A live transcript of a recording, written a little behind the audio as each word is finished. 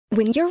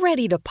When you're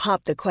ready to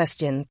pop the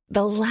question,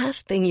 the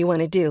last thing you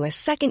want to do is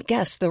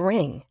second-guess the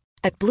ring.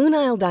 At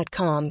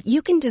BlueNile.com,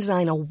 you can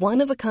design a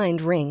one-of-a-kind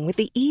ring with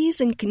the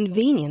ease and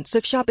convenience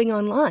of shopping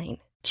online.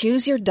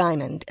 Choose your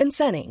diamond and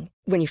setting.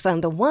 When you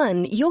find the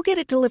one, you'll get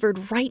it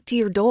delivered right to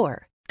your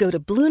door. Go to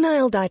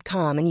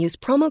BlueNile.com and use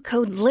promo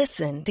code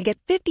LISTEN to get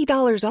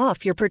 $50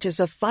 off your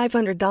purchase of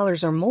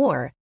 $500 or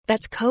more.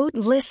 That's code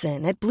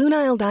LISTEN at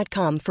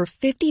BlueNile.com for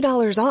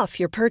 $50 off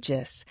your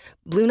purchase.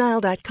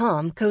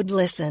 BlueNile.com, code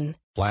LISTEN.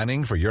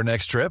 Planning for your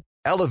next trip?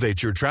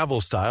 Elevate your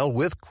travel style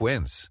with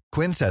Quince.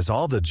 Quince has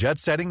all the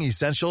jet-setting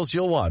essentials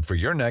you'll want for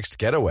your next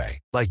getaway,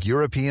 like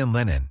European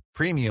linen,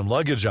 premium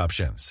luggage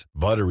options,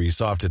 buttery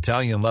soft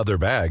Italian leather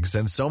bags,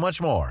 and so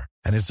much more.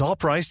 And it's all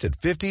priced at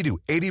 50 to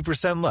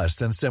 80% less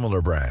than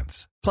similar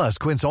brands. Plus,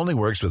 Quince only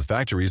works with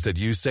factories that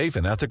use safe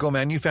and ethical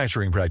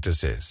manufacturing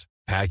practices.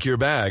 Pack your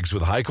bags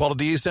with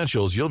high-quality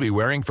essentials you'll be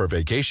wearing for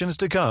vacations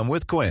to come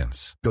with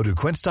Quince. Go to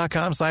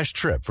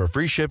quince.com/trip for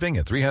free shipping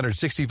and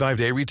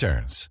 365-day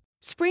returns.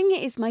 Spring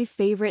is my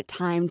favorite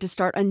time to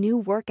start a new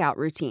workout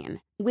routine.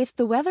 With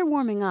the weather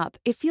warming up,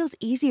 it feels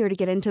easier to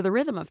get into the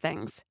rhythm of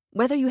things.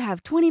 Whether you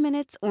have 20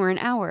 minutes or an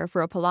hour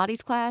for a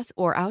Pilates class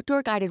or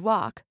outdoor guided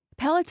walk,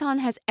 Peloton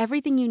has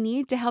everything you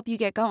need to help you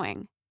get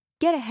going.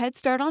 Get a head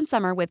start on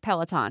summer with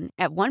Peloton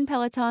at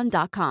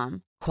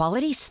onepeloton.com.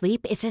 Quality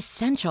sleep is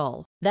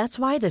essential. That's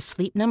why the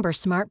Sleep Number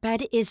Smart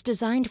Bed is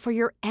designed for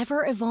your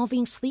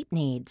ever-evolving sleep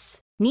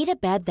needs. Need a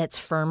bed that's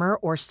firmer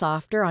or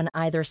softer on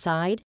either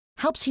side?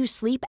 Helps you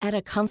sleep at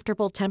a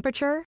comfortable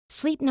temperature?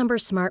 Sleep Number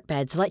Smart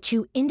Beds let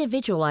you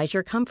individualize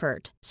your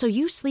comfort, so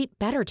you sleep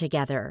better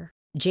together.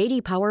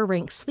 J.D. Power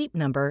ranks Sleep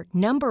Number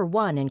number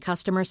 1 in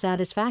customer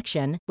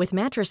satisfaction with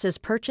mattresses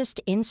purchased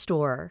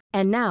in-store.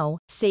 And now,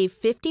 save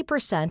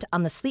 50%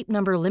 on the Sleep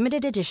Number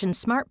Limited Edition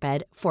Smart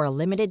Bed for a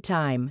limited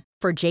time.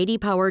 For J.D.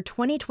 Power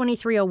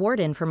 2023 award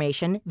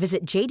information,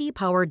 visit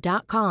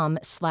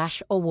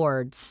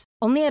jdpower.com/awards.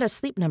 Only at a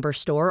Sleep Number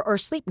store or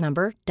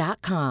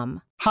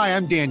sleepnumber.com. Hi,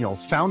 I'm Daniel,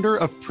 founder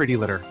of Pretty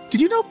Litter.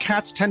 Did you know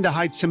cats tend to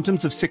hide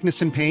symptoms of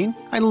sickness and pain?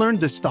 I learned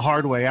this the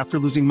hard way after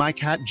losing my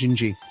cat,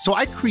 Gingy. So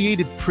I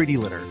created Pretty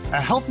Litter,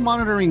 a health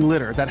monitoring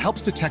litter that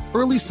helps detect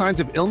early signs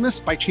of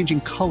illness by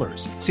changing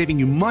colors, saving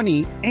you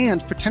money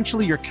and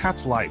potentially your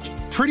cat's life.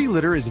 Pretty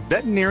Litter is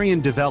veterinarian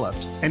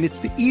developed, and it's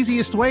the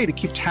easiest way to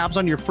keep tabs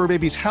on your fur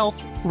baby's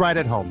health right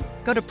at home.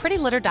 Go to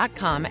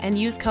prettylitter.com and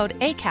use code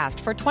ACAST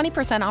for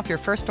 20% off your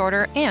first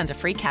order and a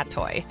free cat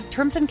toy.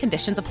 Terms and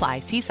conditions apply.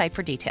 See site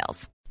for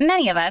details.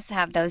 Many of us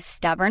have those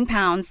stubborn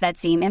pounds that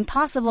seem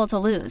impossible to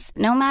lose,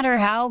 no matter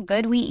how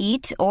good we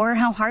eat or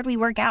how hard we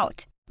work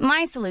out.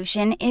 My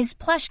solution is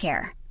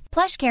PlushCare.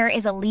 PlushCare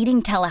is a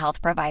leading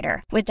telehealth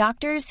provider with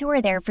doctors who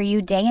are there for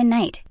you day and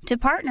night to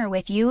partner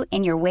with you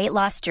in your weight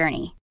loss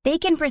journey. They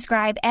can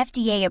prescribe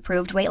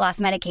FDA-approved weight loss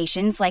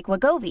medications like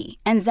Wegovy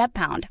and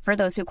Zepbound for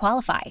those who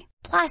qualify.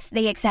 Plus,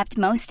 they accept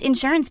most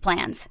insurance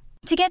plans.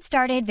 To get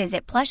started,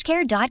 visit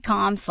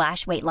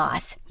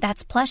plushcare.com/weightloss.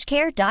 That's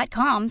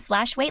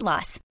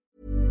plushcare.com/weightloss.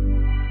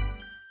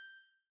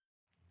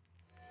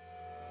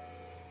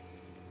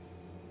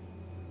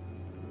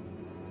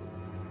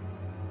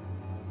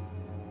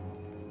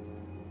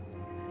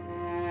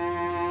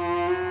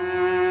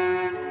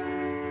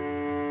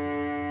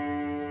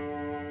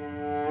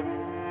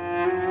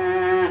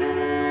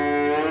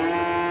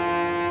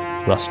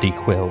 Rusty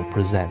Quill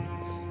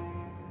presents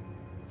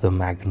The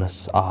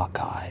Magnus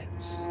Archives.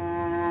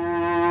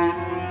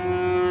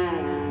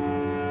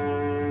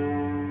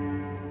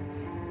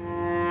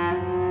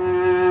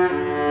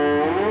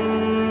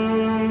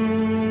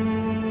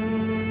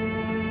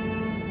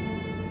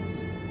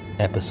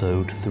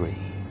 Episode 3,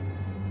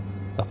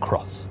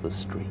 Across the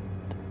Street.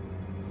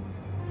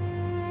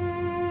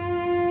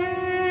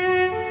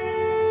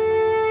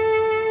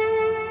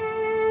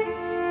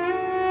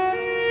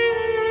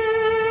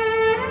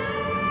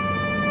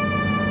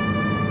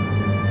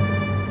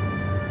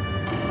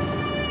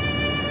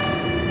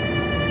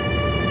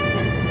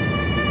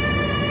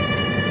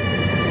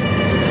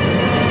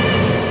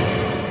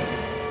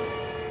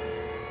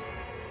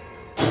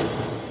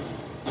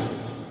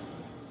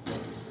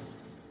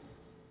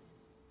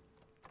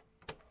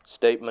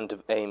 Statement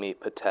of Amy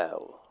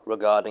Patel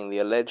regarding the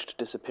alleged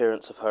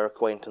disappearance of her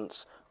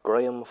acquaintance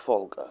Graham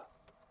Folger.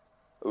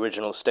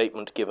 Original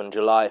statement given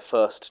July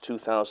 1st,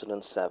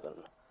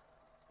 2007.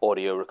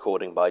 Audio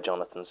recording by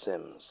Jonathan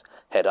Sims,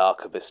 head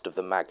archivist of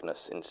the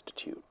Magnus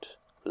Institute,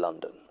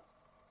 London.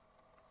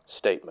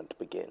 Statement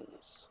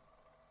begins.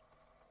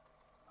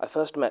 I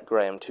first met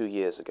Graham 2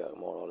 years ago,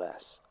 more or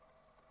less.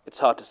 It's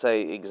hard to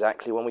say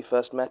exactly when we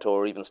first met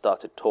or even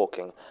started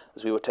talking,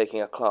 as we were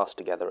taking a class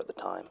together at the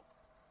time.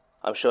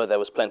 I'm sure there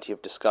was plenty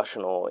of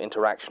discussion or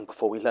interaction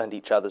before we learned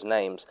each other's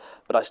names,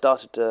 but I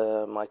started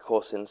my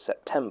course in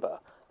September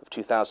of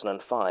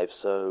 2005,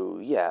 so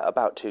yeah,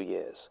 about 2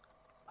 years.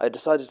 I had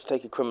decided to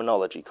take a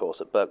criminology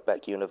course at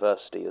Birkbeck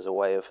University as a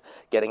way of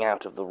getting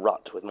out of the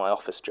rut with my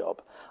office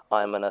job.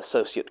 I'm an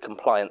associate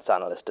compliance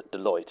analyst at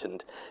Deloitte,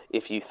 and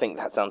if you think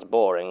that sounds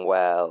boring,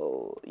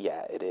 well,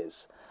 yeah, it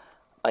is.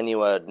 I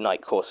knew a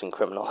night course in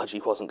criminology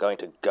wasn't going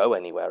to go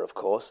anywhere, of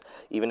course,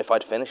 even if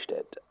I'd finished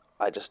it.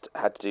 I just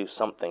had to do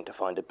something to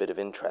find a bit of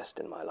interest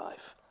in my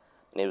life.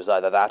 And it was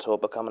either that or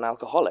become an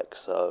alcoholic,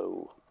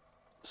 so...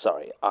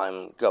 Sorry,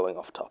 I'm going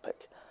off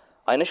topic.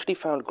 I initially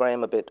found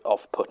Graham a bit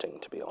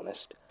off-putting, to be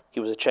honest. He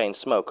was a chain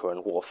smoker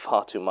and wore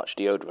far too much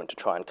deodorant to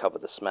try and cover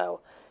the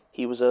smell.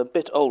 He was a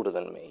bit older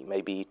than me,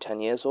 maybe 10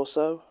 years or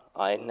so.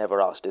 I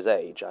never asked his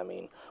age. I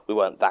mean, we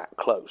weren't that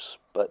close,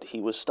 but he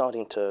was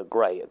starting to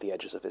grey at the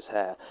edges of his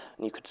hair,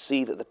 and you could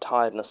see that the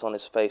tiredness on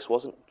his face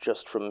wasn't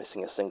just from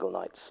missing a single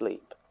night's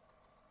sleep.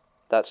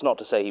 That's not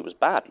to say he was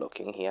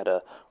bad-looking. He had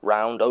a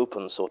round,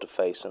 open sort of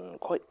face and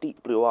quite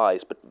deep blue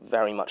eyes, but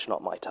very much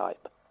not my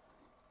type.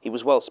 He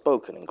was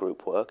well-spoken in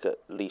group work, at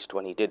least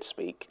when he did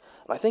speak,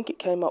 and I think it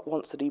came up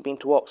once that he'd been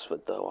to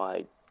Oxford, though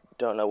I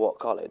don't know what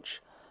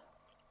college.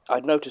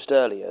 I'd noticed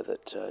earlier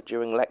that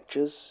during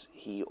lectures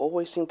he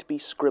always seemed to be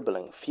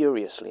scribbling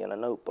furiously in a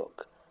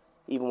notebook,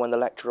 even when the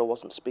lecturer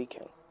wasn't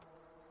speaking.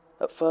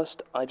 At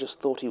first I just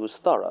thought he was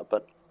thorough,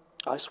 but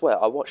I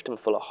swear I watched him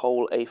fill a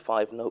whole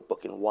A5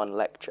 notebook in one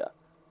lecture.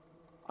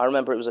 I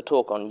remember it was a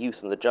talk on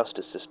youth and the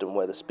justice system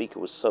where the speaker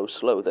was so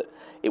slow that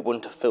it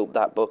wouldn't have filled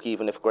that book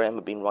even if Graham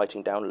had been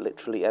writing down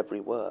literally every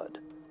word.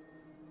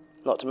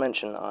 Not to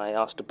mention, I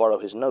asked to borrow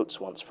his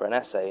notes once for an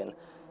essay, and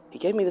he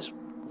gave me this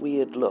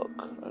weird look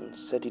and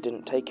said he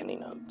didn't take any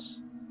notes.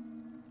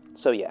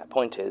 So yeah,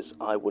 point is,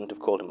 I wouldn't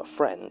have called him a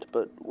friend,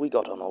 but we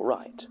got on all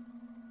right.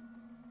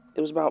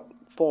 It was about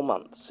 4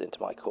 months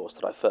into my course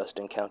that I first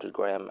encountered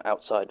Graham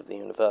outside of the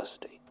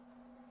university.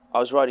 I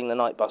was riding the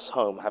night bus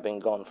home, having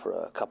gone for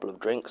a couple of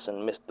drinks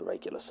and missed the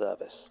regular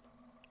service.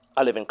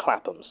 I live in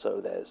Clapham, so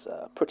there's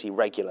a pretty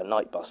regular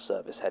night bus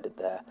service headed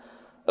there.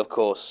 Of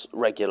course,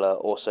 regular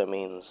also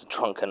means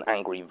drunk and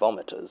angry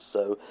vomiters,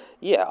 so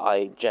yeah,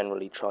 I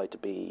generally try to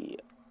be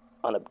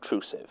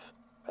unobtrusive,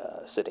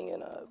 sitting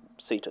in a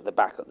seat at the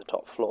back at the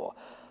top floor.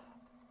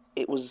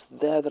 It was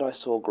there that I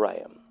saw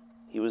Graham.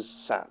 He was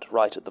sat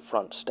right at the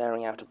front,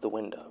 staring out of the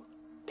window.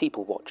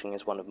 People watching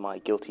is one of my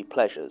guilty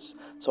pleasures,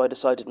 so I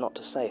decided not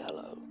to say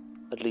hello,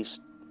 at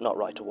least not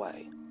right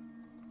away.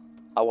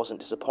 I wasn't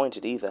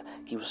disappointed either.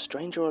 He was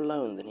stranger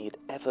alone than he had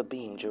ever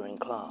been during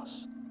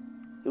class.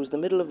 It was the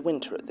middle of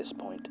winter at this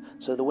point,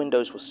 so the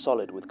windows were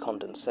solid with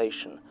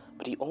condensation,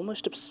 but he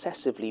almost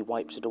obsessively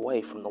wiped it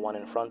away from the one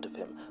in front of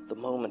him the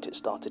moment it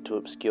started to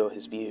obscure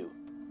his view.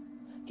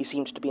 He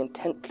seemed to be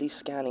intently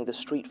scanning the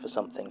street for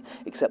something,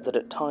 except that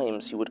at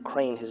times he would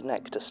crane his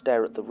neck to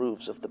stare at the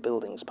roofs of the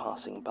buildings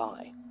passing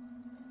by.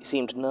 He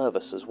seemed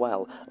nervous as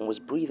well, and was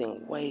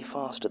breathing way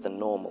faster than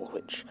normal,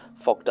 which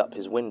fogged up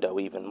his window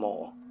even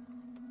more.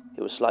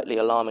 It was slightly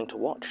alarming to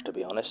watch, to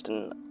be honest,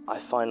 and I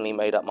finally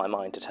made up my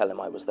mind to tell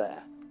him I was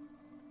there.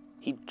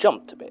 He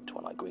jumped a bit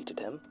when I greeted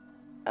him,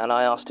 and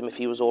I asked him if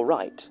he was all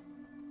right.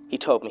 He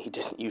told me he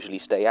didn't usually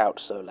stay out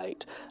so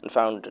late, and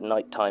found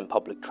nighttime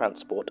public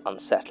transport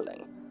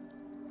unsettling.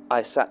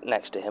 I sat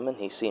next to him, and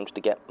he seemed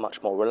to get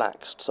much more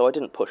relaxed, so I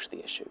didn't push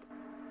the issue.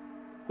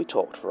 We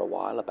talked for a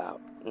while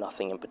about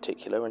nothing in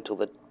particular until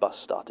the bus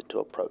started to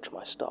approach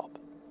my stop.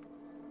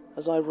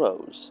 As I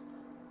rose,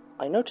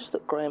 I noticed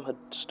that Graham had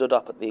stood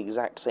up at the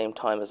exact same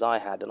time as I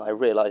had, and I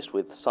realized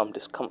with some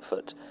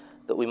discomfort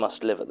that we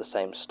must live at the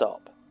same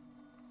stop.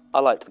 I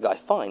liked the guy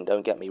fine,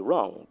 don't get me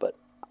wrong, but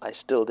I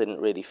still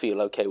didn't really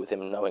feel okay with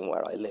him knowing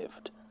where I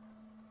lived.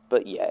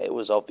 But yeah, it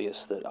was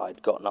obvious that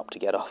I'd gotten up to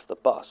get off the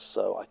bus,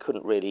 so I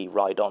couldn't really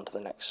ride on to the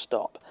next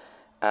stop.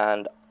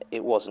 And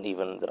it wasn't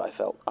even that I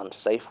felt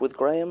unsafe with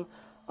Graham.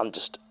 I'm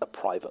just a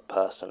private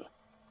person.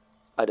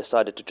 I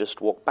decided to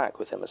just walk back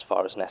with him as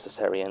far as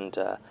necessary and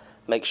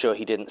make sure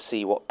he didn't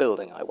see what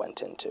building I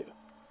went into.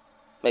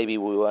 Maybe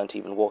we weren't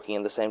even walking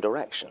in the same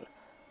direction.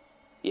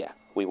 Yeah,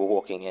 we were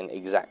walking in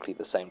exactly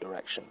the same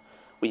direction.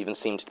 We even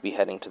seemed to be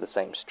heading to the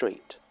same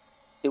street.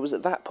 It was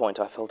at that point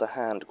I felt a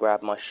hand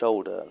grab my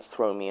shoulder and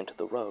throw me into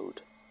the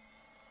road.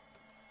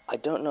 I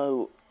don't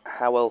know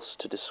how else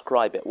to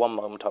describe it. One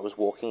moment I was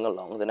walking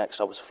along, the next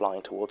I was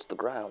flying towards the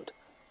ground.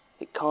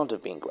 It can't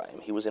have been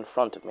Graham. He was in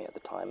front of me at the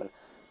time, and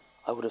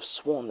I would have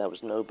sworn there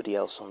was nobody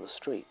else on the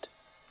street.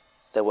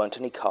 There weren't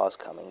any cars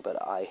coming,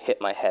 but I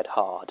hit my head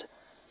hard.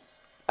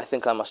 I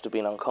think I must have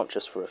been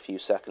unconscious for a few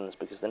seconds,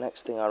 because the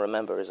next thing I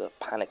remember is a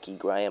panicky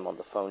Graham on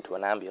the phone to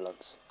an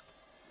ambulance.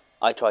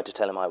 I tried to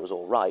tell him I was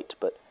all right,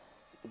 but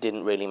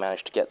didn't really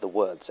manage to get the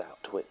words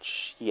out,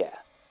 which, yeah,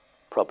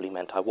 probably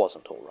meant I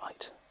wasn't all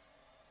right.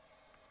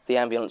 The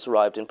ambulance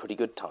arrived in pretty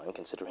good time,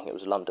 considering it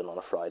was London on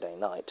a Friday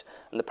night,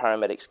 and the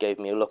paramedics gave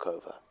me a look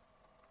over.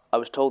 I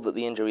was told that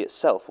the injury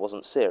itself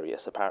wasn't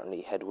serious.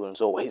 Apparently head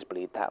wounds always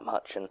bleed that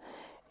much, and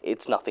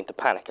it's nothing to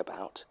panic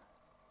about,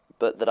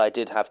 but that I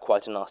did have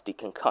quite a nasty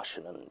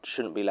concussion and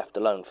shouldn't be left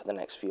alone for the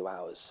next few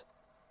hours.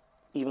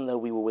 Even though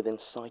we were within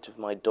sight of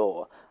my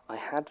door, I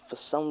had for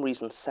some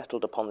reason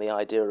settled upon the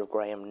idea of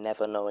Graham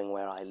never knowing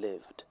where I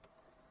lived.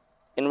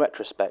 In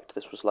retrospect,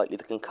 this was likely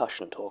the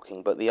concussion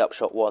talking, but the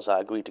upshot was I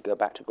agreed to go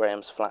back to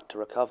Graham's flat to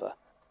recover.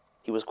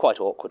 He was quite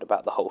awkward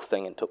about the whole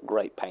thing and took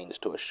great pains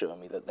to assure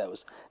me that there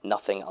was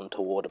nothing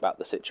untoward about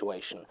the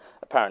situation.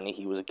 Apparently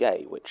he was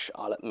gay, which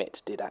I'll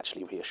admit did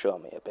actually reassure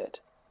me a bit.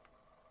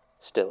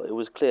 Still, it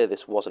was clear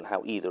this wasn't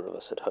how either of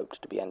us had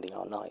hoped to be ending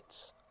our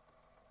nights.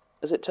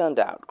 As it turned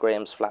out,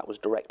 Graham's flat was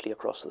directly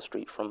across the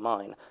street from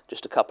mine,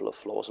 just a couple of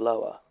floors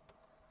lower.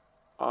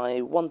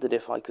 I wondered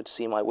if I could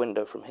see my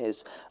window from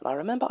his, and I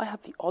remember I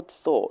had the odd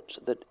thought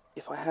that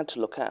if I had to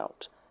look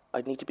out,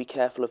 I'd need to be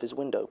careful of his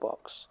window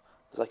box,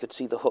 as I could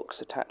see the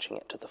hooks attaching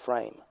it to the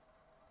frame.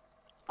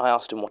 I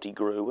asked him what he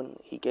grew, and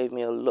he gave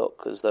me a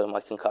look as though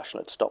my concussion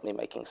had stopped me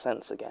making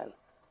sense again.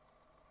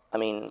 I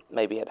mean,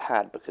 maybe it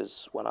had,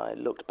 because when I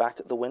looked back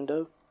at the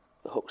window,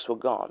 the hooks were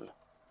gone,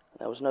 and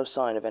there was no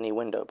sign of any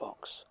window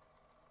box.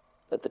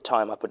 At the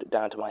time I put it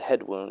down to my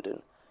head wound,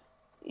 and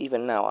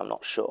even now I'm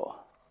not sure.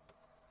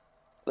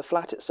 The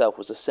flat itself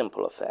was a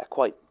simple affair,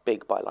 quite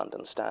big by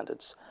London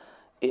standards.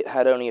 It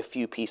had only a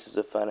few pieces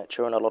of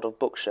furniture and a lot of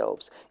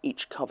bookshelves,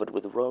 each covered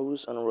with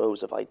rows and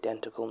rows of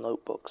identical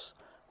notebooks,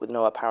 with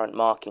no apparent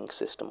marking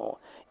system or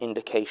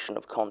indication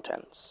of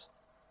contents.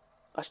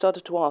 I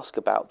started to ask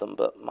about them,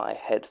 but my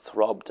head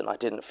throbbed and I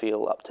didn't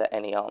feel up to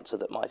any answer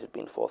that might have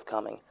been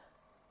forthcoming.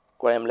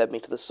 Graham led me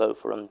to the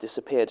sofa and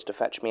disappeared to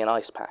fetch me an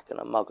ice pack and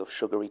a mug of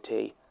sugary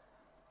tea.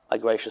 I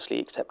graciously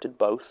accepted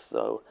both,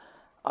 though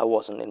I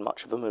wasn't in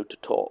much of a mood to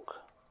talk.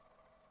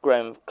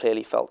 Graham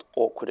clearly felt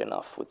awkward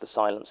enough with the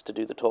silence to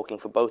do the talking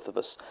for both of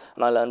us,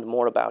 and I learned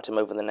more about him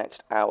over the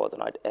next hour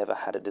than I'd ever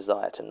had a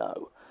desire to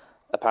know.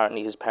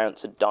 Apparently his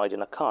parents had died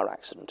in a car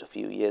accident a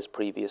few years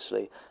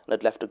previously and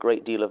had left a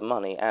great deal of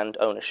money and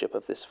ownership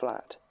of this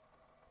flat.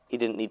 He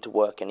didn't need to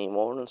work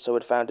anymore, and so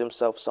had found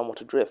himself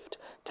somewhat adrift,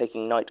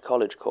 taking night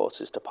college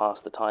courses to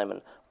pass the time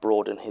and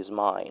broaden his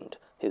mind,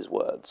 his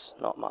words,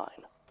 not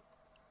mine.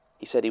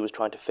 He said he was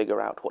trying to figure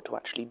out what to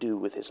actually do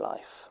with his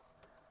life.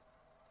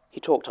 He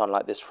talked on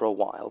like this for a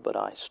while, but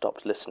I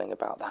stopped listening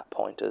about that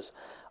point, as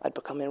I'd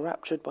become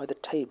enraptured by the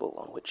table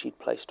on which he'd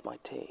placed my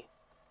tea.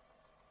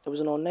 It was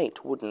an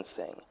ornate wooden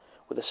thing,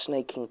 with a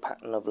snaking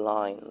pattern of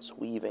lines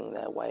weaving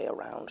their way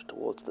around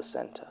towards the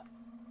centre.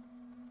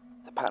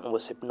 The pattern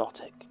was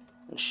hypnotic,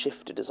 and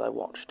shifted as I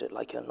watched it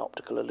like an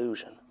optical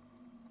illusion.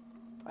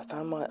 I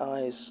found my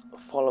eyes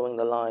following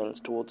the lines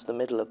towards the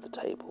middle of the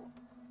table,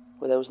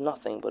 where there was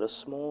nothing but a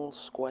small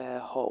square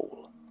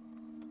hole.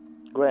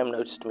 Graham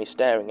noticed me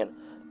staring and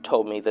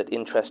told me that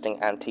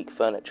interesting antique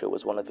furniture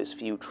was one of his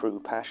few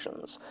true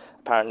passions.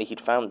 Apparently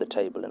he'd found the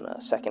table in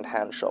a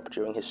second-hand shop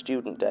during his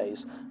student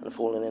days and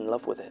fallen in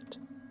love with it.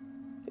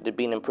 It had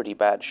been in pretty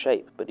bad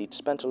shape, but he'd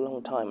spent a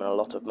long time and a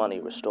lot of money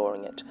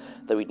restoring it,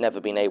 though he'd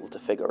never been able to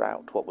figure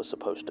out what was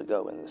supposed to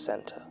go in the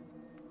centre.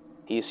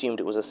 He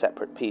assumed it was a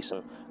separate piece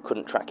and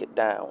couldn't track it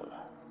down.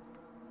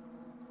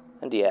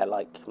 And yeah,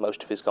 like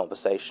most of his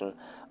conversation,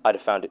 I'd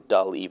have found it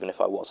dull even if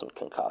I wasn't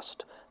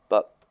concussed,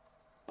 but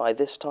by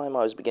this time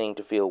I was beginning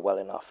to feel well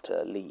enough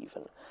to leave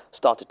and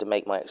started to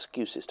make my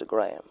excuses to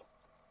Graham.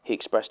 He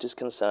expressed his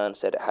concern,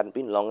 said it hadn't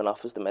been long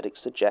enough as the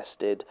medics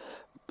suggested,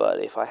 but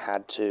if I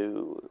had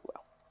to,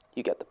 well,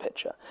 you get the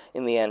picture.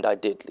 In the end I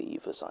did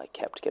leave, as I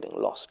kept getting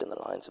lost in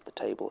the lines of the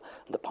table,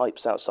 and the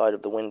pipes outside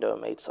of the window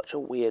made such a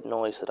weird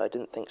noise that I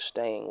didn't think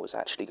staying was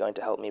actually going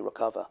to help me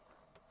recover.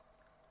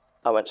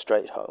 I went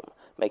straight home,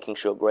 making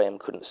sure Graham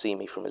couldn't see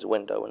me from his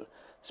window, and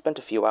spent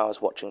a few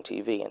hours watching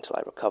TV until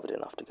I recovered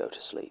enough to go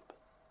to sleep.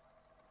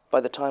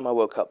 By the time I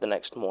woke up the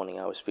next morning,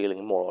 I was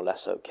feeling more or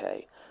less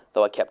okay,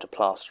 though I kept a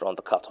plaster on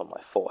the cut on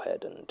my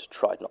forehead and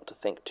tried not to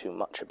think too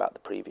much about the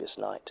previous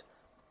night.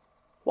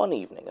 One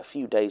evening, a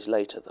few days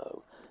later,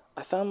 though,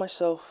 I found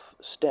myself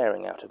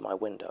staring out of my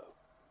window,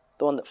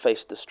 the one that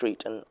faced the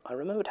street, and I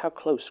remembered how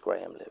close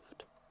Graham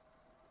lived.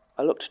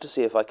 I looked to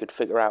see if I could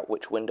figure out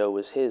which window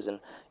was his,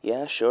 and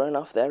yeah, sure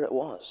enough, there it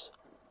was.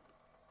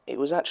 It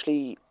was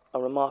actually a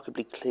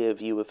remarkably clear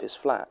view of his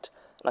flat,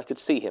 and I could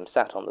see him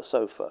sat on the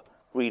sofa,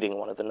 reading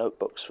one of the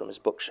notebooks from his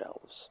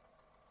bookshelves.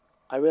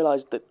 I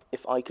realized that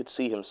if I could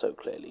see him so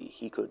clearly,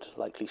 he could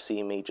likely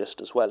see me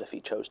just as well if he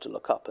chose to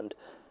look up, and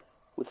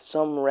with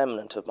some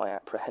remnant of my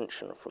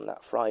apprehension from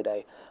that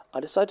Friday, I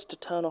decided to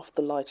turn off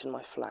the light in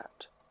my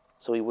flat,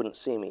 so he wouldn't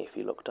see me if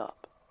he looked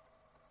up.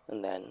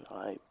 And then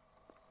I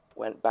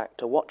went back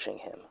to watching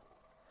him.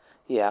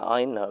 Yeah,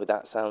 I know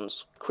that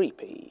sounds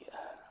creepy.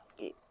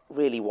 It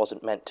really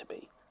wasn't meant to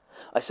be.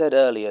 I said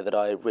earlier that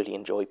I really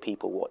enjoy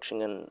people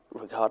watching, and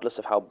regardless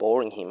of how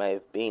boring he may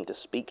have been to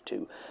speak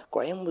to,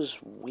 Graham was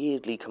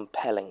weirdly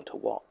compelling to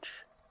watch.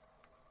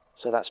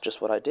 So that's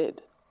just what I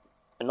did.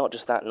 And not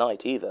just that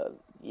night either.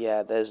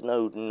 Yeah, there's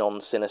no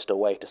non-sinister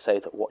way to say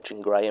that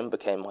watching Graham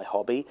became my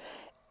hobby.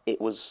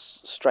 It was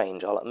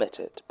strange, I'll admit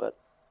it, but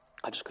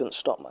I just couldn't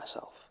stop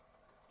myself.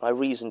 I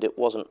reasoned it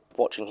wasn't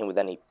watching him with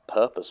any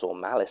purpose or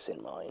malice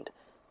in mind.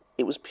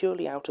 It was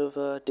purely out of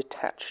a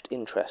detached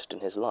interest in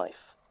his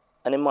life.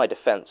 And in my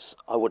defence,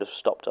 I would have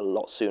stopped a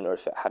lot sooner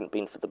if it hadn't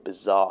been for the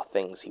bizarre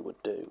things he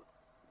would do.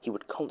 He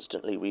would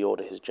constantly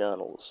reorder his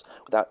journals,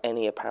 without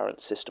any apparent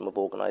system of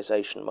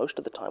organisation, most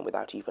of the time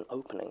without even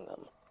opening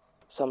them.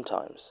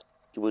 Sometimes,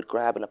 He would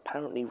grab an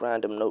apparently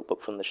random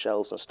notebook from the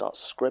shelves and start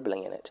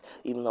scribbling in it,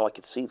 even though I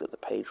could see that the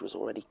page was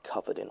already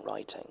covered in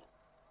writing.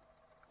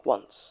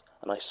 Once,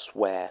 and I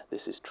swear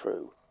this is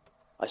true,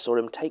 I saw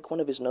him take one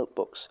of his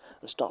notebooks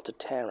and start to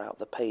tear out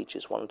the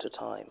pages one at a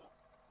time.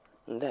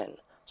 And then,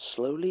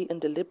 slowly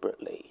and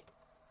deliberately,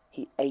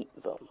 he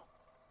ate them.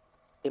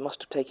 It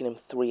must have taken him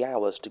 3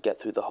 hours to get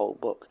through the whole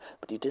book,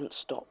 but he didn't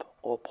stop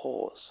or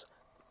pause.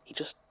 He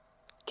just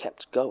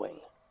kept going.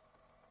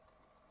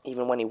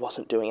 Even when he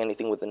wasn't doing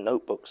anything with the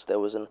notebooks, there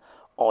was an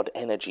odd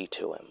energy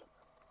to him.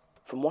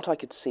 From what I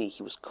could see,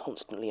 he was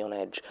constantly on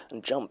edge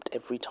and jumped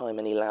every time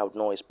any loud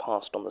noise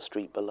passed on the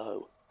street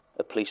below.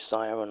 A police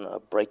siren, a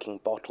breaking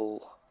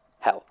bottle.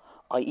 Hell,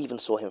 I even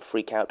saw him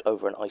freak out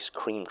over an ice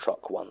cream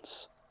truck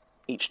once.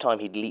 Each time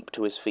he'd leap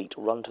to his feet,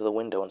 run to the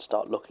window and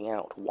start looking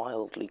out,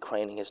 wildly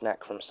craning his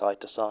neck from side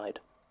to side.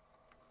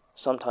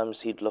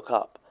 Sometimes he'd look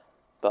up,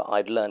 but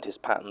I'd learned his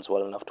patterns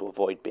well enough to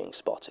avoid being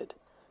spotted.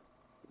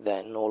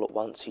 Then, all at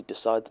once, he'd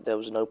decide that there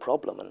was no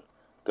problem and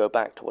go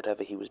back to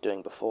whatever he was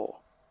doing before.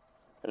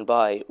 And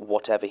by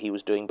whatever he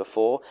was doing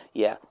before,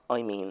 yeah,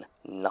 I mean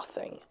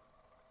nothing.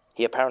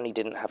 He apparently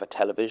didn't have a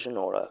television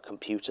or a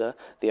computer.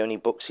 The only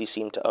books he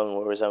seemed to own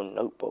were his own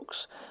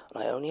notebooks,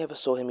 and I only ever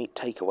saw him eat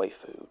takeaway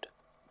food.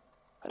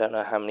 I don't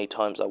know how many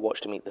times I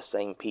watched him eat the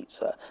same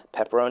pizza,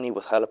 pepperoni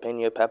with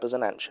jalapeno peppers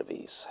and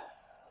anchovies.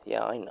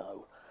 Yeah, I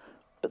know.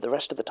 But the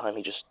rest of the time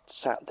he just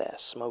sat there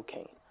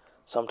smoking,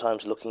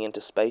 sometimes looking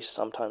into space,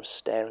 sometimes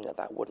staring at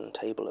that wooden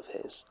table of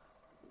his.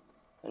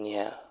 And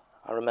yeah,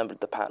 I remembered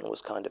the pattern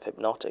was kind of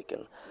hypnotic,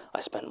 and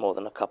I spent more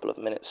than a couple of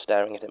minutes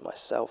staring at it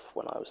myself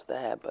when I was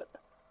there, but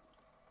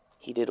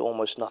he did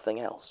almost nothing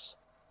else.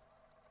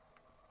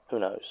 Who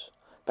knows?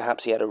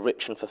 Perhaps he had a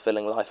rich and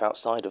fulfilling life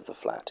outside of the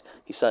flat.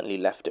 He certainly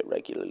left it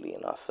regularly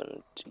enough,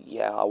 and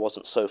yeah, I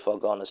wasn't so far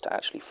gone as to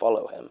actually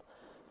follow him.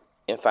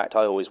 In fact,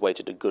 I always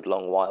waited a good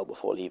long while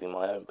before leaving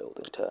my own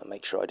building to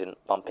make sure I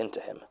didn't bump into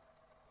him.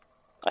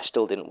 I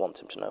still didn't want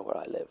him to know where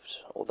I lived,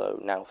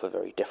 although now for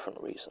very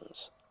different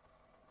reasons.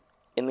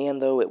 In the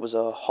end, though, it was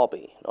a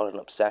hobby, not an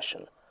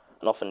obsession,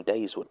 and often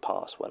days would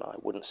pass when I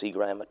wouldn't see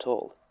Graham at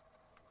all.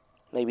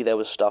 Maybe there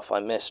was stuff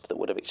I missed that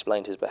would have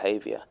explained his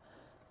behavior.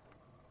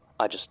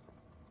 I just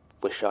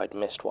wish I'd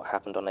missed what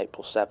happened on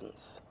April 7th.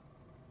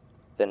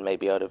 Then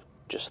maybe I'd have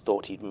just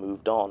thought he'd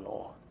moved on,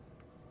 or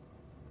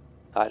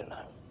I don't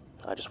know.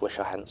 I just wish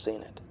I hadn't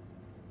seen it.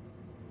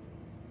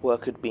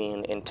 Work had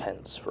been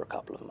intense for a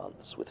couple of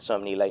months, with so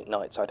many late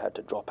nights I'd had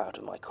to drop out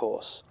of my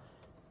course.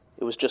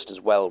 It was just as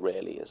well,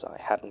 really, as I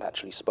hadn't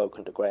actually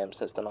spoken to Graham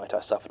since the night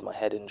I suffered my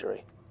head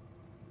injury.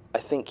 I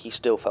think he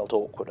still felt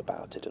awkward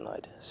about it, and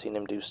I'd seen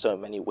him do so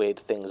many weird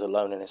things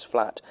alone in his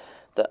flat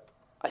that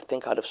I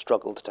think I'd have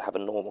struggled to have a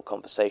normal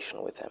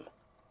conversation with him.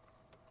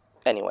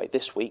 Anyway,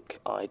 this week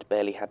I'd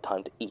barely had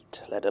time to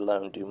eat, let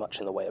alone do much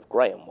in the way of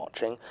Graham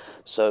watching,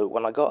 so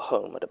when I got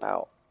home at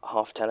about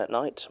 10:30 at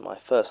night, my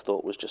first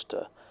thought was just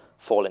to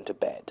fall into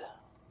bed.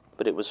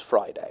 But it was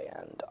Friday,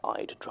 and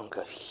I'd drunk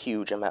a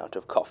huge amount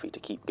of coffee to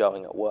keep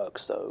going at work,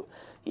 so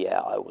yeah,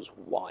 I was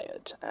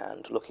wired,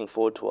 and looking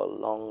forward to a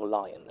long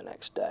lie-in the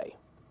next day.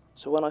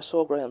 So when I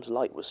saw Graham's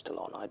light was still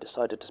on, I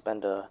decided to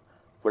spend a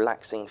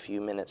relaxing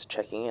few minutes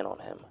checking in on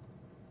him.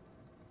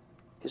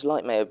 His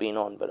light may have been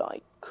on, but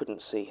I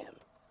couldn't see him,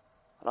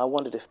 and I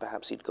wondered if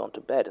perhaps he'd gone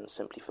to bed and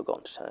simply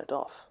forgotten to turn it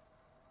off.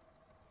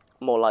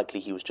 More likely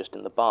he was just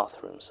in the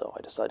bathroom, so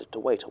I decided to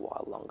wait a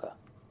while longer.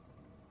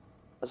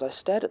 As I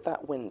stared at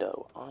that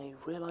window, I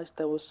realized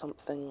there was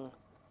something,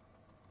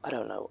 I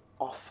don't know,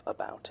 off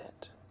about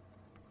it.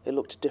 It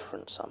looked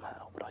different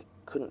somehow, but I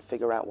couldn't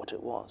figure out what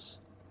it was.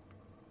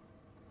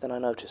 Then I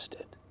noticed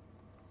it.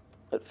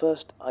 At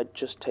first, I'd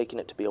just taken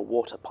it to be a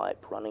water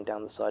pipe running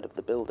down the side of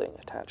the building,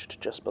 attached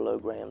just below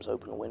Graham's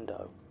open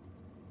window.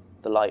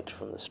 The light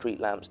from the street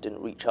lamps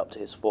didn't reach up to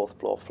his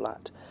fourth-floor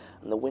flat,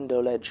 and the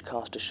window ledge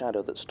cast a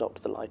shadow that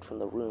stopped the light from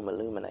the room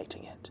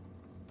illuminating it.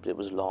 But it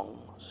was long,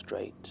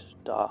 straight,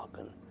 dark,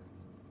 and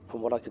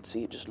from what I could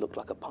see, it just looked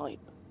like a pipe.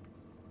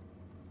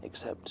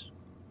 Except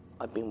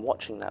I'd been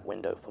watching that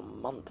window for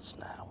months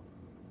now,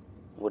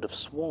 and would have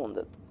sworn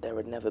that there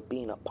had never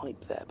been a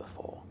pipe there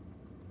before.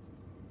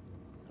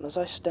 And as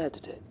I stared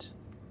at it,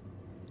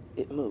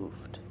 it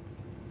moved.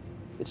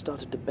 It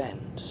started to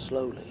bend,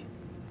 slowly.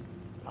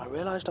 And I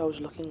realized I was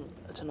looking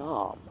at an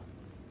arm.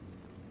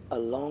 A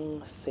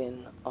long,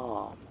 thin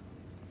arm.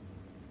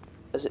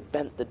 As it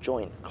bent the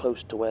joint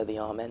close to where the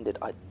arm ended,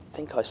 I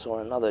think I saw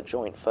another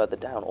joint further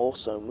down,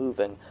 also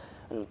moving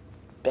and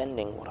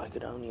bending what I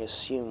could only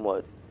assume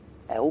were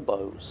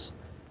elbows.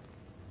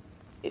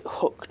 It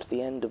hooked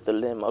the end of the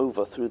limb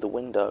over through the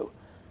window.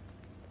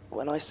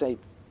 When I say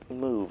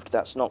moved,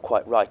 that's not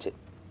quite right. It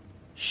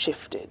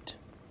shifted.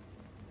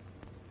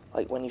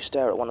 Like when you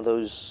stare at one of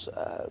those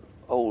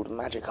old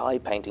magic eye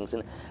paintings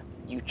and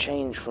you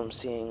change from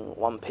seeing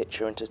one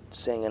picture into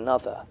seeing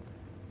another.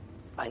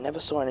 I never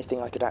saw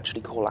anything I could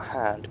actually call a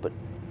hand, but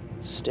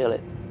still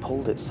it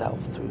pulled itself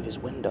through his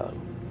window.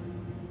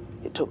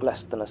 It took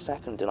less than a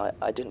second, and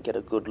I didn't get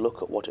a good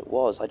look at what it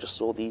was. I just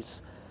saw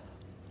these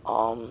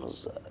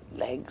arms,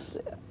 legs,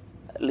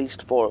 at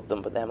least 4 of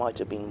them, but there might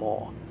have been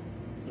more.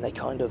 And they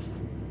kind of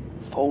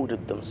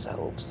folded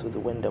themselves through the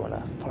window in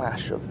a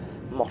flash of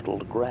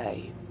mottled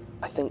grey.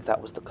 I think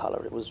that was the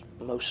colour. It was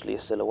mostly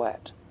a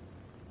silhouette.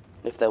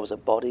 And if there was a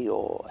body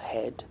or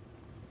head,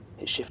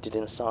 it shifted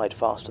inside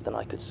faster than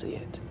I could see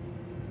it.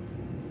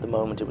 The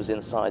moment it was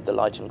inside, the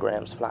light in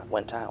Graham's flat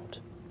went out,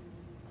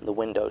 and the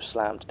window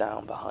slammed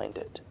down behind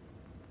it.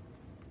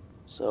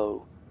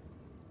 So,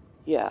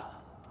 yeah,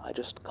 I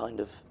just kind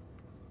of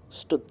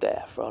stood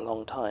there for a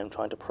long time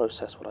trying to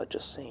process what I'd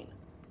just seen.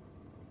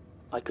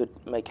 I could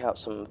make out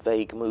some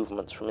vague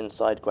movements from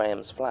inside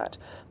Graham's flat,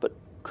 but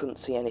couldn't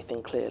see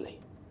anything clearly.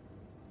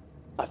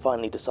 I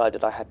finally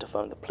decided I had to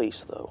phone the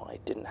police, though I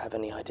didn't have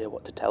any idea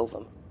what to tell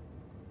them.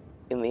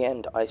 In the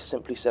end, I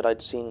simply said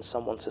I'd seen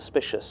someone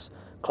suspicious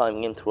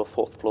climbing in through a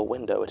 4th-floor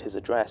window at his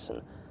address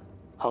and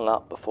hung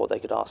up before they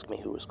could ask me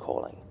who was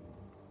calling.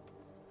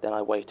 Then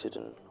I waited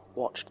and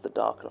watched the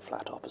darkened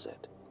flat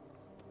opposite.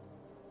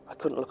 I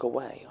couldn't look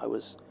away. I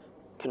was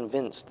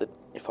convinced that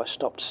if I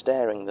stopped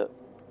staring, that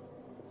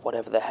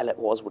whatever the hell it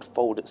was would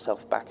fold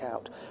itself back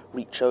out,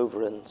 reach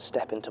over and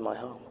step into my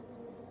home.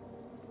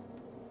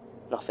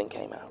 Nothing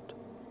came out.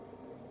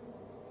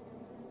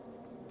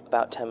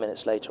 About 10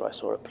 minutes later, I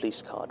saw a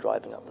police car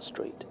driving up the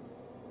street.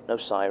 No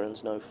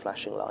sirens, no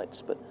flashing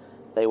lights, but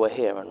they were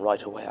here, and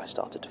right away I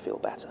started to feel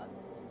better.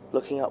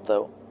 Looking up,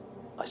 though,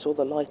 I saw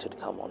the light had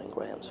come on in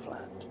Graham's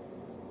flat.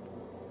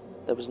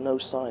 There was no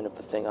sign of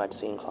the thing I'd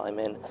seen climb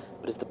in,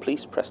 but as the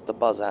police pressed the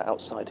buzzer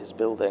outside his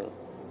building,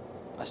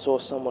 I saw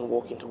someone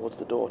walking towards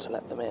the door to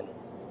let them in.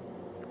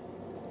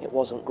 It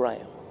wasn't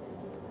Graham.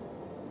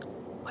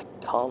 I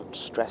can't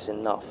stress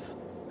enough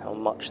how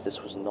much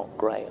this was not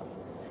Graham.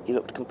 He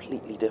looked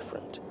completely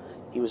different.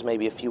 He was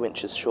maybe a few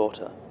inches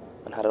shorter,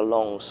 and had a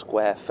long,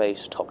 square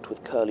face topped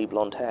with curly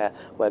blonde hair,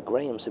 where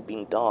Graham's had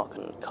been dark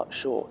and cut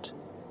short.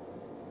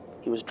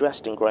 He was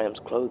dressed in Graham's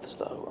clothes,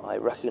 though. I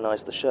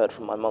recognized the shirt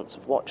from my months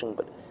of watching,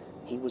 but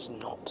he was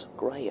not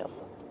Graham.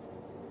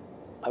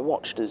 I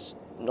watched as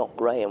not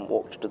Graham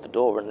walked to the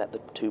door and let the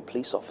 2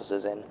 police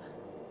officers in.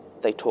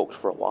 They talked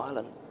for a while,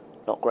 and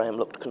not Graham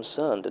looked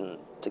concerned, and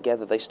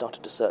together they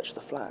started to search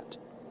the flat.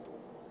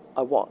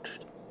 I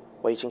watched,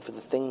 waiting for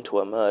the thing to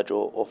emerge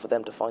or for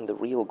them to find the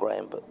real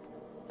Graham, but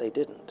they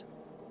didn't.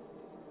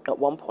 At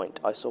one point,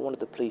 I saw one of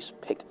the police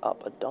pick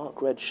up a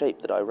dark red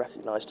shape that I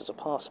recognized as a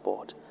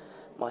passport.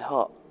 My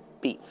heart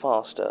beat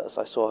faster as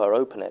I saw her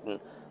open it and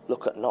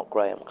look at not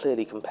Graham,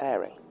 clearly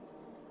comparing,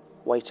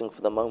 waiting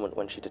for the moment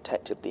when she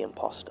detected the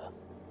imposter.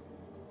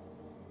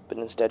 But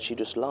instead she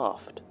just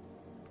laughed,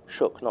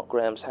 shook not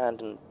Graham's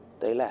hand, and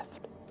they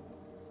left.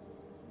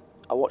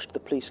 I watched the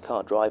police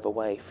car drive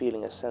away,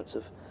 feeling a sense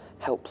of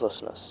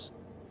helplessness.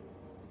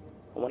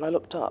 And when I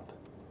looked up,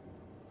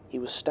 he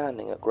was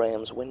standing at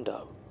Graham's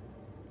window,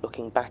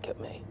 looking back at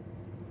me.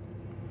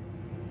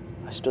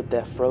 I stood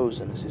there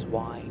frozen as his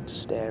wide,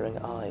 staring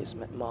eyes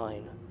met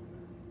mine,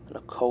 and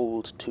a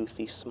cold,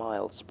 toothy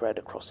smile spread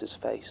across his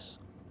face.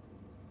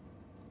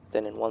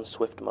 Then in one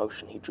swift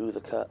motion he drew the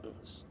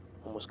curtains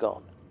and was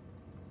gone.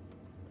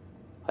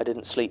 I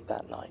didn't sleep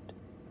that night,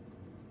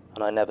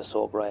 and I never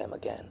saw Graham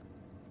again.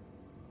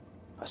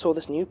 I saw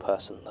this new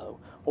person, though,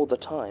 all the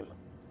time.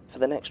 For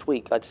the next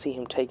week, I'd see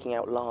him taking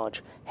out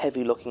large,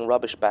 heavy-looking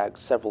rubbish bags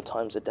several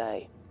times a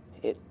day.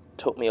 It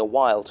took me a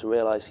while to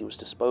realize he was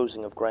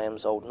disposing of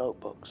Graham's old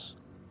notebooks.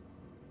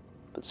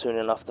 But soon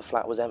enough, the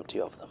flat was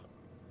empty of them.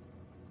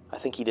 I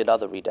think he did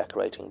other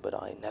redecorating, but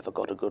I never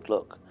got a good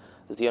look,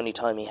 as the only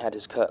time he had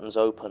his curtains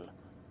open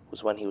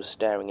was when he was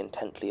staring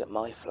intently at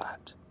my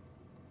flat,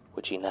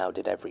 which he now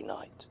did every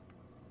night.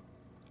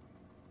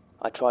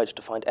 I tried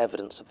to find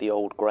evidence of the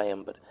old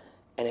Graham, but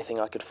anything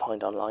I could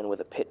find online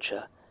with a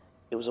picture,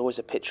 it was always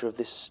a picture of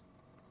this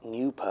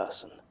new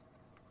person.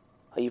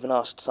 I even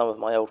asked some of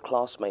my old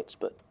classmates,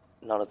 but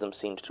none of them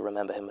seemed to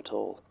remember him at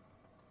all.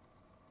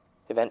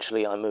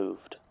 Eventually I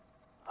moved.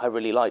 I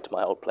really liked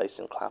my old place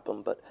in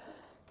Clapham, but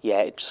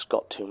yeah, it just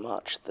got too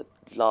much. The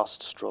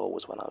last straw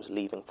was when I was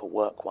leaving for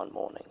work one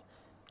morning,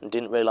 and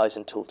didn't realize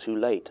until too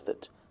late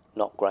that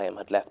not Graham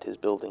had left his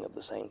building at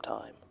the same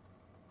time.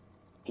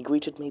 He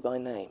greeted me by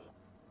name,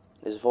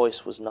 and his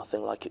voice was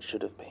nothing like it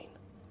should have been.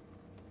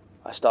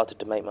 I started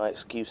to make my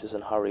excuses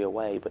and hurry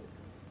away, but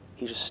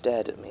he just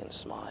stared at me and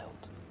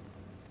smiled.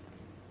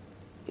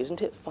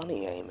 "Isn't it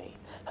funny, Amy,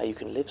 how you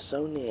can live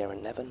so near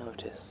and never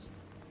notice?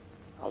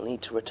 I'll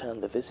need to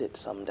return the visit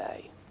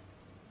someday."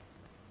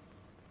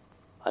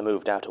 I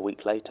moved out a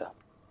week later,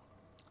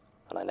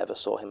 and I never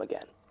saw him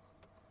again.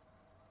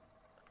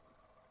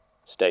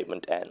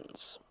 Statement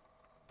ends.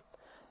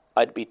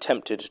 I'd be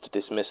tempted to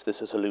dismiss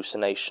this as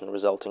hallucination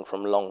resulting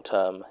from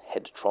long-term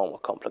head trauma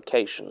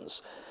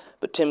complications,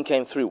 but Tim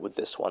came through with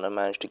this one and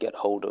managed to get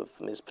hold of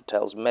Ms.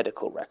 Patel's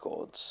medical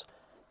records.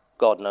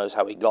 God knows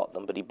how he got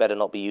them, but he better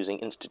not be using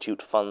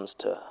Institute funds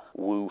to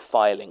woo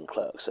filing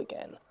clerks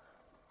again.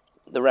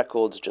 The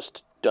records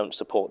just don't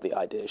support the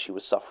idea she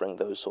was suffering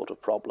those sort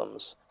of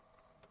problems.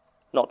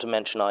 Not to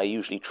mention I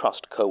usually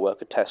trust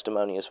co-worker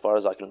testimony as far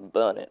as I can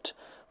burn it,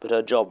 but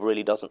her job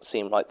really doesn't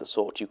seem like the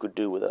sort you could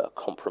do with a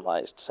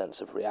compromised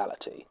sense of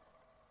reality.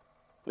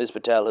 Ms.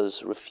 Patel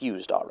has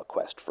refused our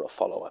request for a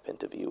follow-up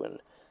interview and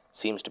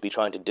seems to be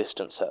trying to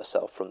distance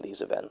herself from these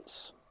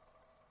events.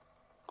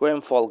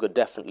 Graham Folger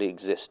definitely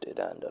existed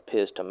and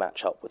appears to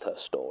match up with her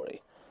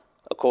story.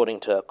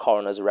 According to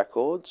coroner's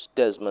records,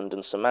 Desmond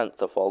and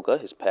Samantha Folger,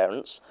 his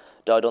parents,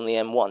 died on the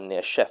M1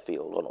 near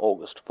Sheffield on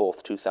August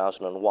 4th,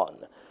 2001,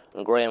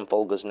 and Graham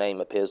Folger's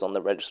name appears on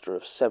the register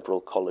of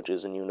several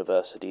colleges and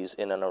universities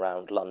in and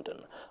around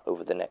London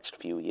over the next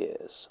few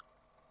years.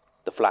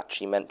 The flat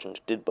she mentioned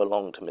did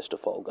belong to Mr.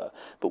 Folger,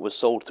 but was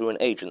sold through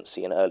an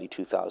agency in early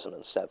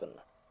 2007.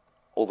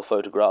 All the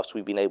photographs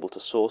we've been able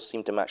to source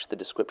seem to match the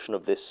description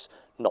of this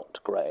not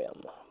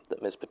Graham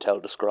that Ms.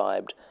 Patel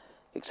described,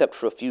 except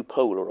for a few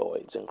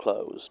Polaroids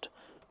enclosed,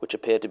 which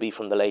appear to be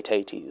from the late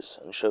 80s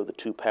and show the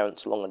two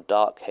parents along a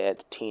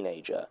dark-haired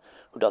teenager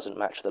who doesn't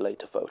match the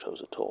later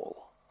photos at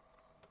all.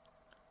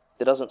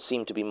 There doesn't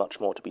seem to be much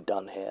more to be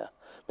done here.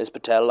 Ms.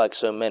 Patel, like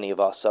so many of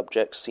our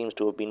subjects, seems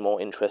to have been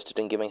more interested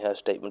in giving her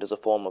statement as a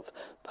form of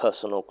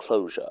personal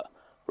closure,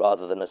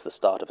 rather than as the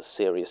start of a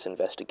serious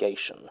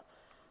investigation.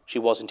 She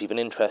wasn't even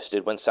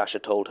interested when Sasha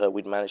told her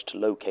we'd managed to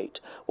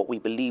locate what we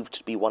believed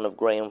to be one of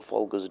Graham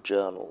Folger's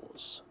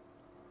journals.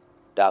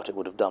 Doubt it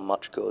would have done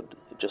much good.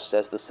 It just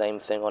says the same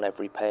thing on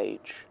every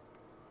page.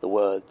 The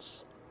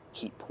words,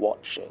 "Keep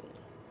watching,"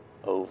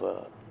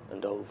 over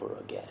and over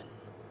again.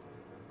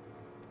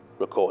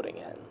 Recording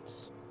ends.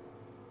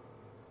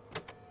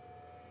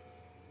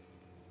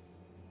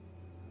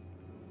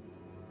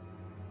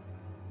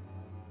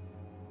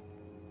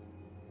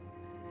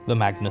 The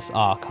Magnus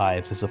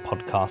Archives is a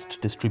podcast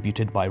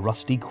distributed by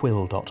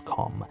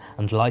rustyquill.com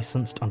and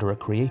licensed under a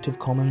Creative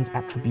Commons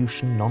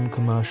Attribution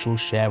Non-Commercial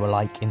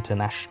Share-alike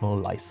International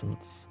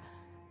License.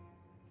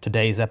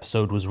 Today's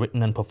episode was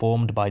written and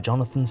performed by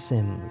Jonathan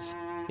Sims.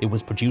 It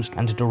was produced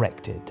and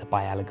directed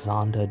by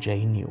Alexander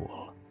J.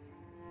 Newell.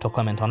 To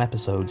comment on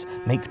episodes,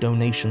 make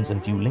donations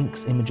and view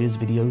links, images,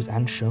 videos,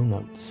 and show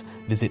notes,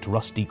 visit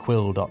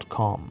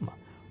rustyquill.com.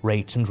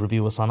 Rate and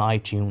review us on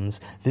iTunes,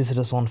 visit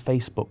us on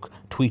Facebook,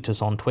 tweet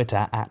us on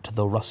Twitter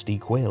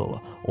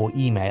 @TheRustyQuill, or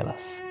email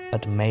us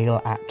at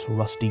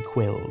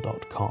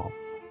mail@rustyquill.com.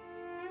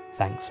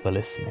 Thanks for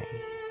listening.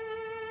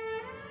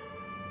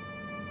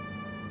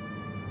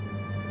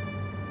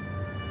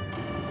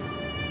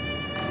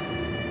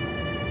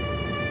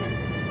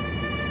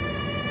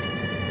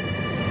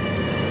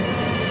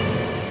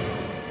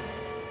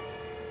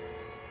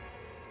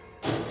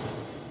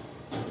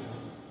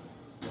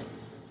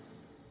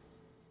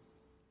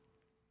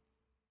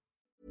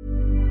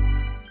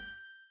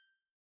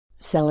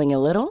 Selling a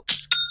little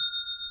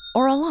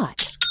or a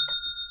lot?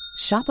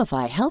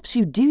 Shopify helps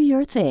you do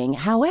your thing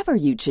however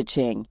you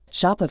cha-ching.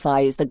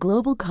 Shopify is the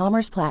global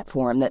commerce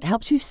platform that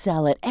helps you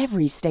sell at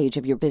every stage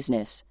of your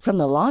business. From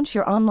the launch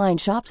your online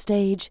shop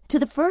stage to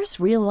the first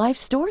real-life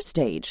store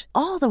stage,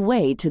 all the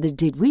way to the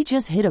did we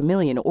just hit a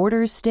million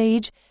orders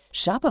stage.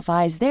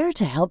 Shopify is there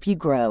to help you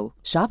grow.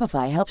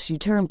 Shopify helps you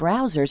turn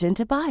browsers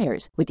into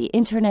buyers with the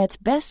internet's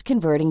best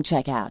converting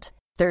checkout.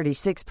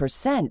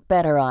 36%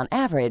 better on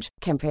average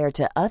compared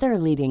to other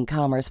leading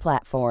commerce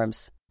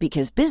platforms.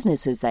 Because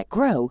businesses that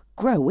grow,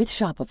 grow with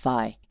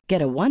Shopify.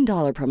 Get a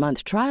 $1 per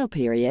month trial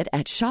period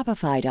at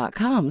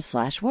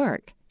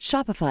shopify.com/work.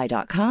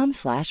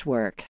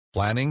 Shopify.com/work.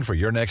 Planning for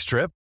your next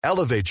trip?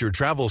 Elevate your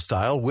travel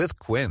style with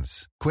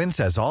Quince. Quince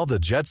has all the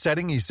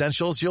jet-setting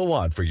essentials you'll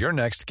want for your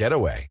next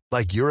getaway,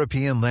 like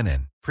European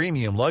linen,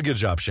 premium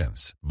luggage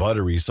options,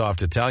 buttery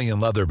soft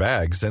Italian leather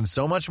bags, and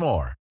so much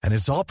more. And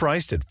it's all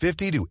priced at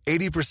 50 to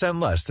 80%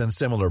 less than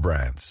similar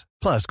brands.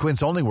 Plus,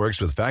 Quince only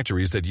works with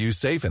factories that use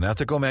safe and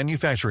ethical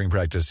manufacturing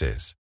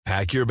practices.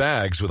 Pack your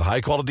bags with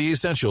high-quality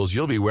essentials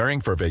you'll be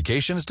wearing for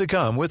vacations to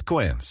come with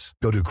Quince.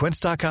 Go to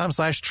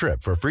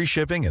quince.com/trip for free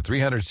shipping and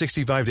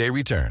 365-day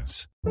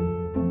returns.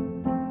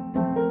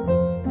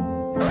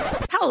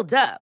 Hold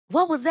up.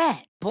 What was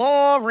that?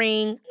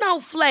 Boring. No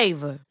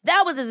flavor.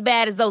 That was as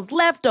bad as those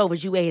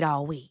leftovers you ate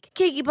all week.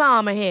 Keke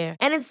Palmer here,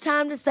 and it's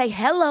time to say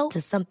hello to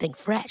something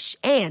fresh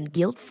and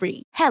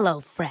guilt-free.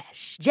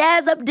 HelloFresh.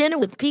 Jazz up dinner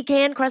with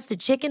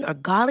pecan-crusted chicken or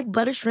garlic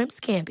butter shrimp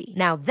scampi.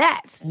 Now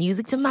that's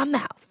music to my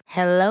mouth.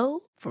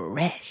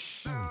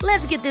 HelloFresh.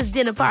 Let's get this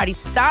dinner party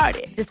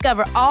started.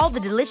 Discover all the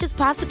delicious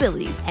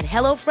possibilities at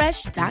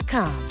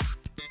HelloFresh.com.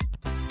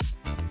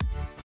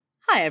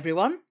 Hi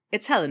everyone,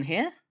 it's Helen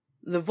here,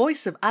 the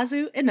voice of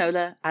Azu,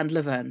 Enola, and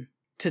Laverne.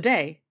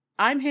 Today,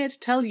 I'm here to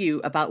tell you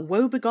about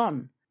Woe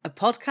Begone, a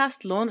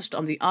podcast launched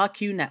on the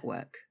RQ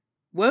network.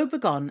 Woe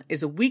Begone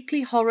is a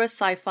weekly horror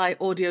sci-fi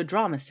audio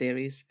drama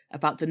series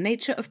about the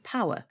nature of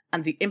power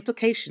and the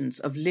implications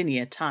of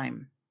linear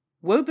time.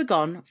 Woe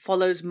Begone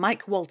follows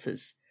Mike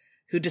Walters,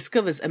 who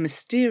discovers a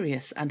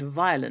mysterious and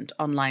violent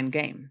online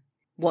game.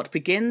 What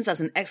begins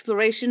as an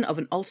exploration of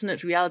an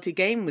alternate reality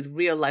game with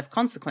real-life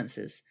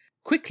consequences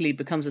quickly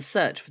becomes a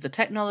search for the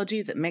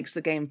technology that makes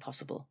the game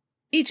possible.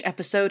 Each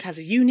episode has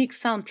a unique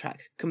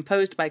soundtrack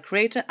composed by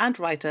creator and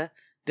writer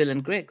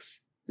Dylan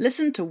Griggs.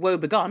 Listen to Woe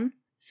Begone,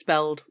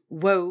 spelled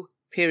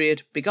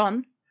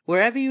woe.begone,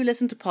 wherever you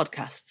listen to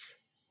podcasts.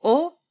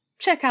 Or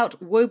check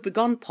out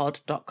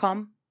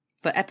woebegonepod.com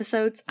for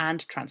episodes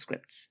and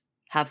transcripts.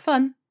 Have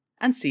fun,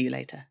 and see you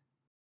later.